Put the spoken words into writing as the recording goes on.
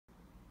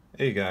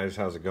Hey guys,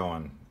 how's it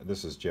going?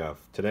 This is Jeff.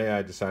 Today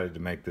I decided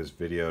to make this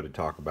video to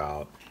talk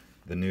about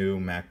the new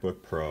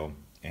MacBook Pro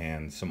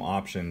and some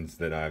options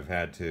that I've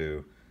had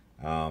to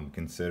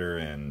consider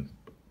and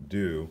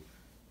do,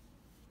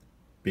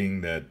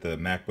 being that the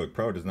MacBook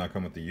Pro does not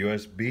come with a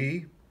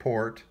USB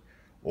port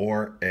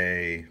or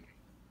a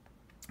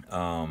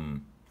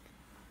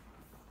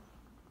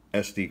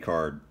SD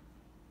card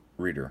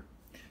reader.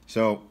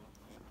 So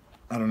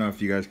I don't know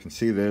if you guys can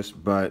see this,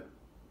 but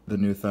the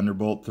new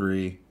Thunderbolt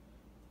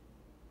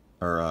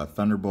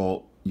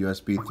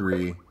USB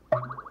 3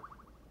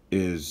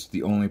 is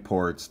the only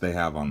ports they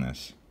have on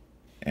this,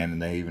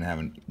 and they even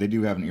have they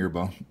do have an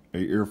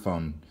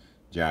earphone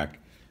jack,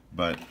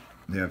 but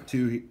they have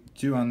two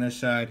on this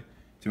side,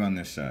 two on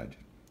this side.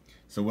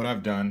 So what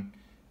I've done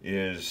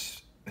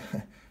is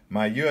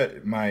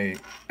my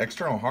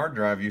external hard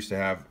drive used to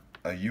have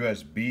a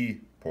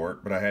USB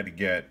port, but I had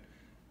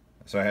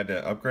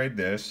to upgrade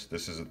this.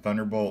 This is a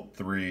Thunderbolt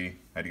 3. I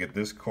had to get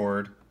this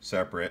cord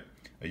separate,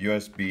 a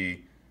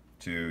USB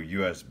to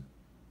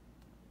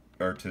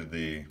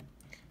the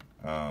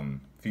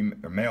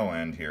male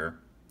end here.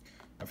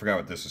 I forgot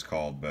what this is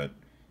called, but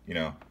you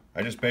know,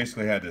 I just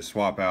basically had to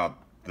swap out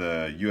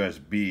the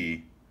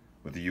USB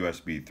with the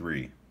USB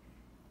 3.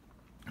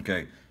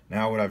 Okay,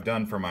 now what I've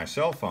done for my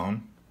cell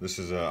phone, this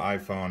is an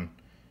iPhone,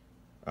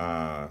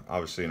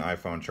 obviously an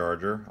iPhone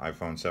charger,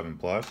 iPhone 7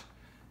 Plus,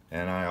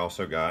 and I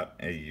also got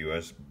a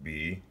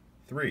USB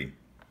 3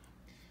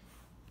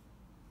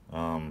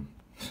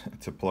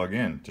 to plug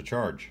in to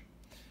charge.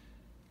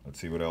 Let's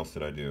see, what else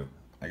did I do?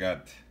 I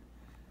got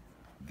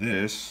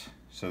this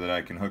so that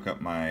I can hook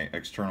up my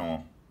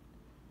external,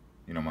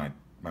 my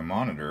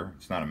monitor.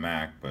 It's not a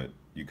Mac, but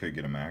you could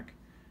get a Mac.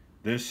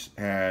 This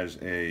has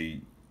a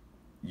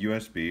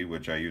USB,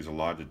 which I use a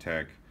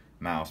Logitech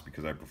mouse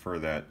because I prefer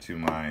that to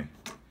my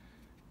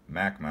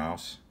Mac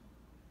mouse,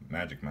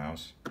 Magic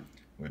Mouse,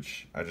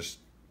 which I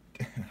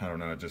don't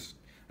know, I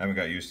haven't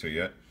got used to it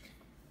yet.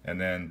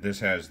 And then this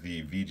has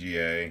the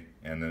VGA,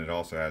 and then it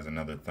also has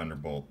another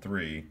Thunderbolt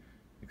 3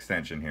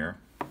 extension here.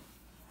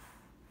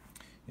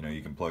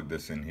 You can plug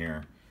this in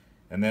here.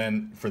 And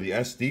then for the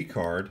SD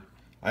card,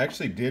 I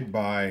actually did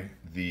buy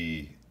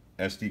the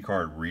SD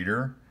card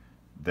reader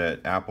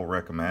that Apple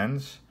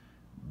recommends,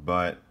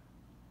 but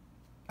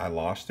I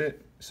lost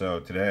it. So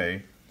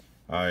today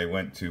I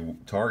went to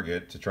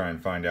Target to try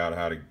and find out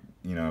how to,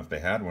 if they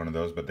had one of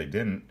those, but they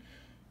didn't.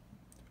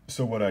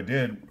 So what I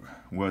did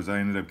was I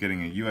ended up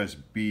getting a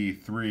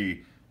USB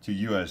 3 to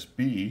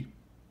USB,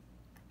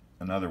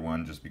 another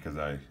one, just because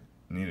I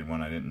needed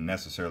one. I didn't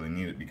necessarily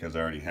need it because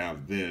I already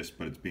have this,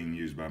 but it's being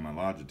used by my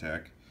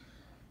Logitech.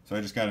 So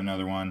I just got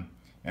another one,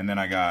 and then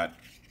I got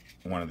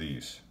one of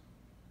these.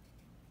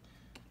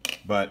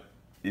 But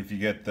if you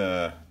get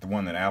the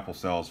one that Apple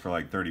sells for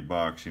like 30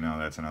 bucks,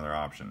 that's another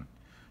option.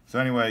 So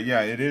anyway,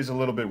 yeah, it is a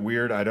little bit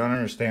weird. I don't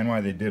understand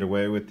why they did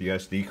away with the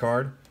SD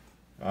card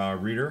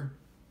reader.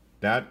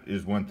 That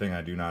is one thing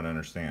I do not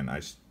understand.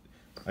 I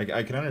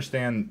can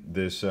understand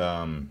this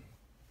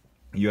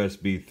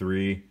USB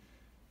 3,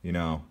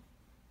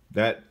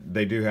 that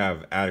they do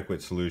have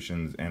adequate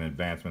solutions and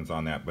advancements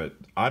on that, but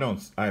I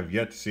have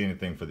yet to see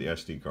anything for the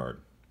SD card.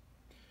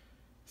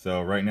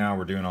 So right now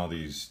we're doing all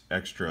these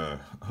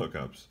extra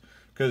hookups,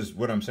 because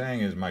what I'm saying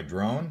is my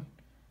drone,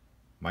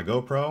 my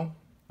GoPro,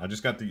 I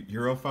just got the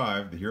Hero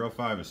 5. The Hero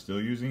 5 is still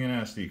using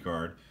an SD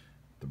card.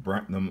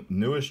 The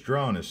newest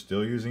drone is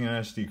still using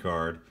an SD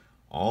card.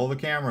 All the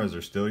cameras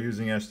are still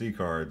using SD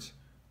cards.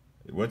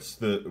 What's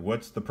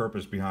the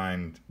purpose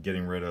behind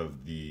getting rid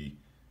of the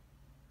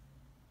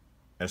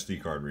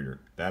SD card reader?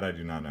 That I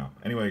do not know.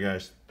 Anyway,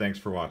 guys, thanks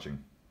for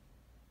watching.